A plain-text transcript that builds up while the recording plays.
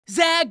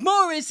Zack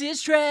Morris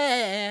is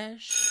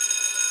trash.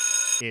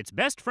 It's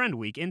best friend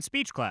week in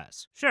speech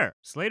class. Sure,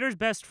 Slater's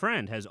best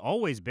friend has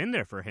always been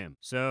there for him,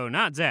 so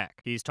not Zack.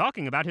 He's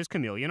talking about his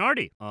chameleon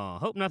Artie.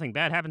 Hope nothing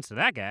bad happens to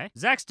that guy.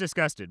 Zack's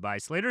disgusted by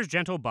Slater's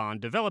gentle bond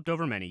developed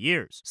over many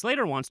years.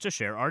 Slater wants to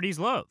share Artie's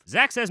love.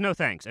 Zack says no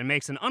thanks and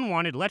makes an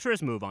unwanted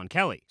lecherous move on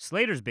Kelly.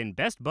 Slater's been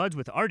best buds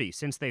with Artie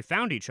since they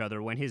found each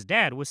other when his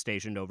dad was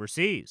stationed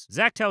overseas.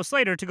 Zack tells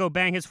Slater to go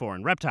bang his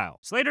foreign reptile.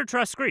 Slater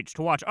trusts Screech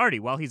to watch Artie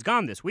while he's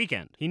gone this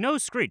weekend. He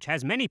knows Screech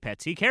has many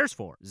pets he cares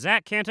for.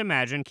 Zack can't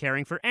imagine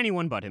caring for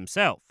anyone but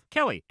himself.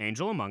 Kelly,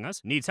 angel among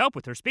us, needs help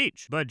with her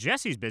speech, but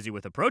Jesse's busy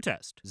with a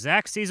protest.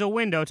 Zack sees a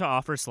window to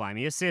offer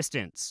slimy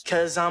assistance.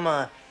 'Cause I'm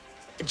a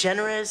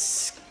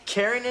generous,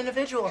 caring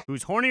individual.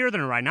 Who's hornier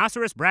than a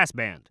rhinoceros brass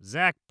band.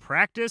 Zack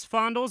practice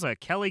fondles a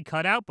Kelly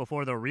cutout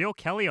before the real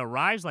Kelly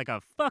arrives like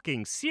a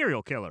fucking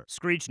serial killer.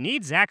 Screech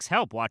needs Zack's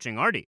help watching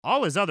Artie.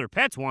 All his other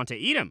pets want to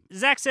eat him.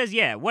 Zack says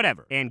yeah,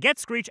 whatever, and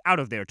gets Screech out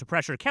of there to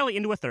pressure Kelly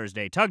into a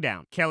Thursday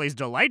tugdown. Kelly's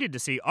delighted to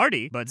see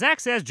Artie, but Zack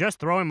says just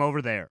throw him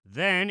over there.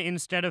 Then,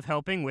 instead of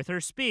helping with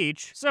her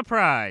speech,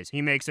 surprise,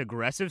 he makes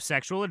aggressive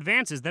sexual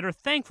advances that are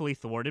thankfully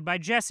thwarted by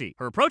Jessie.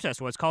 Her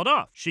protest was called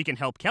off. She can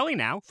help Kelly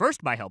now,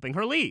 first by helping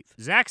her leave.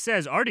 Zack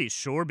says Artie's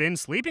sure been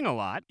sleeping a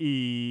lot.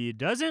 He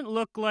doesn't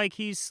look like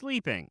he's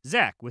sleeping.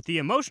 Zack, with the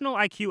emotional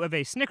IQ of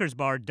a Snickers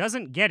bar,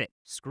 doesn't get it.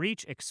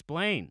 Screech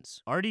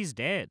explains. Artie's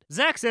dead.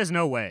 Zack says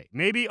no way.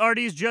 Maybe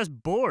Artie's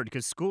just bored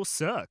because school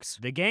sucks.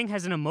 The gang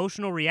has an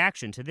emotional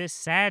reaction to this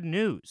sad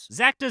news.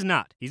 Zack does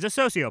not. He's a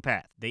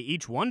sociopath. They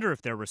each wonder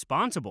if they're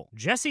responsible.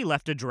 Jessie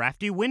left a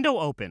drafty window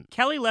open.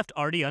 Kelly left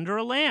Artie under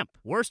a lamp.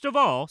 Worst of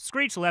all,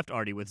 Screech left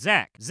Artie with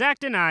Zack. Zack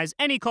denies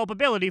any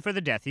culpability for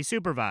the death he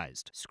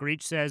supervised.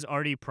 Screech says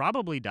Artie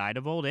probably died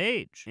of old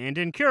age and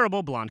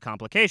incurable blonde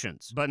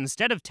complications. But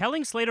instead of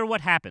telling Slater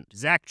what happened,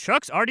 Zack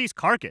chucks Artie's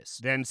carcass,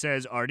 then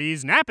says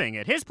Artie's napping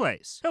at his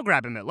place. He'll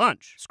grab him at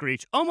lunch.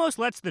 Screech almost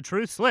lets the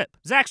truth slip.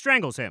 Zack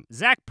strangles him.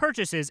 Zack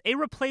purchases a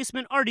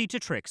replacement Artie to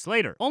trick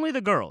Slater. Only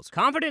the girls,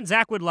 confident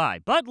Zack would lie,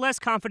 but less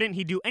confident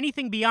he'd do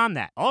anything beyond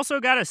that. Also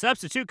got a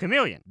substitute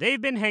chameleon.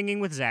 They've been hanging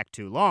with Zack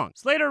too long.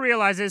 Slater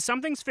realizes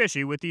something's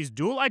fishy with these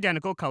dual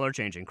identical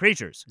color-changing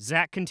creatures.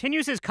 Zack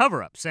continues his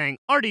cover-up, saying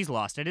Artie's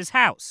lost at his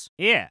house.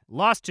 Yeah,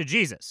 lost to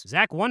Jesus.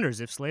 Zack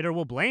wonders if Slater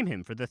will blame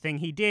him for the thing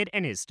he did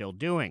and is still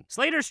doing.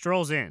 Slater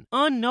strolls in,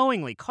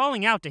 unknowingly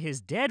calling out to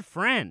his dead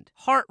friend.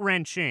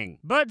 Heart-wrenching.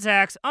 But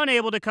Zack's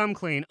unable to come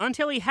clean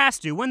until he has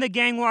to when the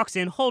gang walks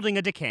in holding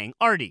a decaying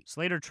Artie.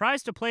 Slater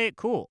tries to play it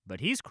cool, but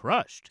he's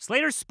crushed.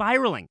 Slater's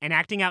spiraling and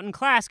acting out in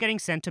class, getting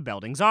sent to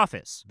Belding's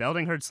office.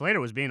 Belding heard Slater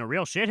was being a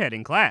real shithead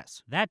in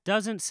class. That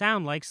doesn't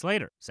sound like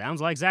Slater.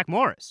 Sounds like Zack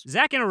Morris.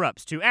 Zack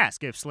interrupts to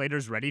ask if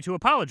Slater's ready to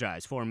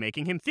apologize for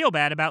making him feel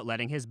bad about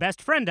letting his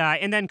best friend die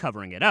and then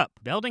covering it up.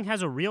 Belding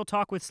has a real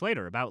talk with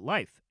Slater about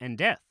life and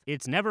death.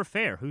 It's never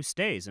fair who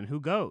stays and who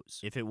goes.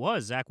 If it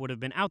was, Zack would have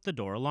been out the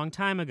door a long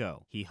time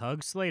ago. He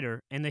hugs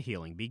Slater and the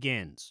healing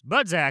begins.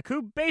 But Zack,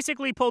 who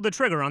basically pulled the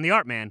trigger on the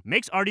art man,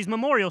 makes Artie's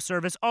memorial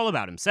service all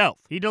about himself.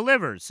 He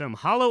delivers some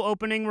hollow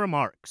opening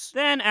remarks.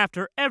 Then,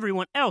 after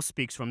everyone else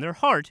speaks from their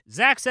heart,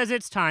 Zack says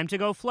it's time to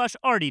go flush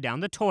Artie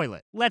down the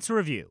toilet. Let's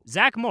review.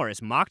 Zack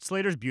Morris mocked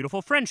Slater's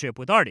beautiful friendship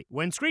with Artie.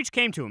 When Screech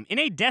came to him in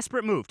a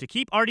desperate move to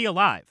keep Artie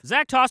alive,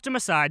 Zack tossed him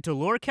aside to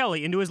lure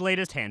Kelly into his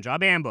latest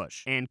handjob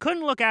ambush, and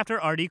couldn't look after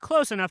Artie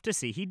close enough to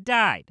see he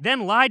died.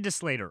 Then lied to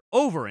Slater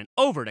over and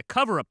over to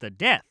cover up the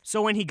death.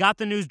 So when he got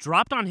the news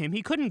dropped on him,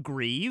 he couldn't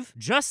grieve,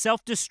 just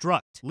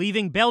self-destruct,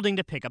 leaving Belding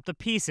to pick up the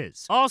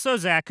pieces. Also,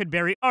 Zack could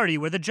bury Artie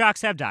where the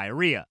jocks have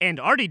diarrhea. And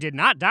Artie did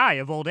not die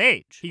of old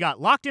age. He got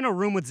locked in a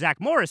room with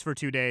Zack Morris for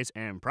 2 days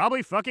and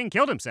probably fucking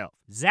killed himself.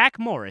 Zack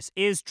Morris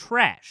is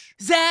trash.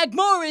 Zack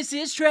Morris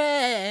is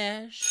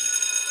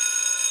trash.